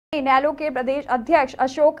इनेलो के प्रदेश अध्यक्ष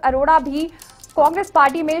अशोक अरोड़ा भी कांग्रेस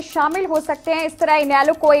पार्टी में शामिल हो सकते हैं। इस तरह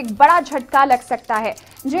इनेलो को एक बड़ा झटका लग सकता है।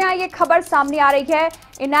 जी हां, ये खबर सामने आ रही है।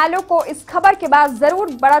 इनेलो को इस खबर के बाद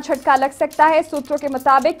जरूर बड़ा झटका लग सकता है। सूत्रों के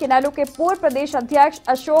मुताबिक इनेलो के पूर्व प्रदेश अध्यक्ष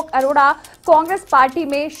अशोक अरोड़ा कांग्रेस पार्टी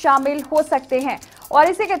में शामिल हो सकते हैं और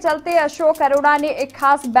इसी के चलते अशोक अरोड़ा ने एक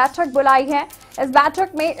खास बैठक बुलाई है। इस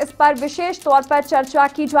बैठक में इस पर विशेष तौर पर चर्चा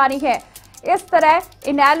की जानी है। इस तरह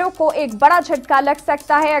इनेलो को एक बड़ा झटका लग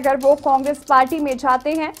सकता है अगर वो कांग्रेस पार्टी में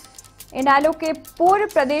जाते हैं। इनेलो के पूर्व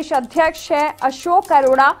प्रदेश अध्यक्ष है अशोक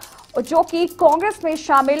अरोड़ा, जो कि कांग्रेस में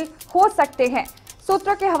शामिल हो सकते हैं।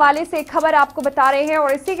 सूत्रों के हवाले से खबर आपको बता रहे हैं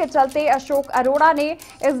और इसी के चलते अशोक अरोड़ा ने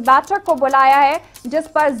इस बैठक को बुलाया है जिस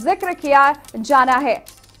पर जिक्र किया जाना है।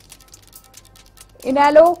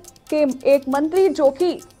 इनेलो के एक मंत्री जो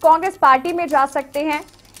कि कांग्रेस पार्टी में जा सकते हैं।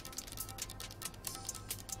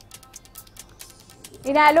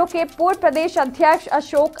 इनेलो के पूर्व प्रदेश अध्यक्ष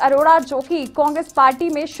अशोक अरोड़ा जो कि कांग्रेस पार्टी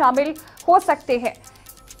में शामिल हो सकते हैं।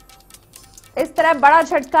 इस तरह बड़ा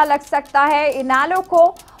झटका लग सकता है इनेलो को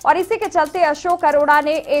और इसी के चलते अशोक अरोड़ा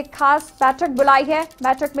ने एक खास बैठक बुलाई है।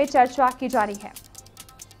 बैठक में चर्चा की जा रही है।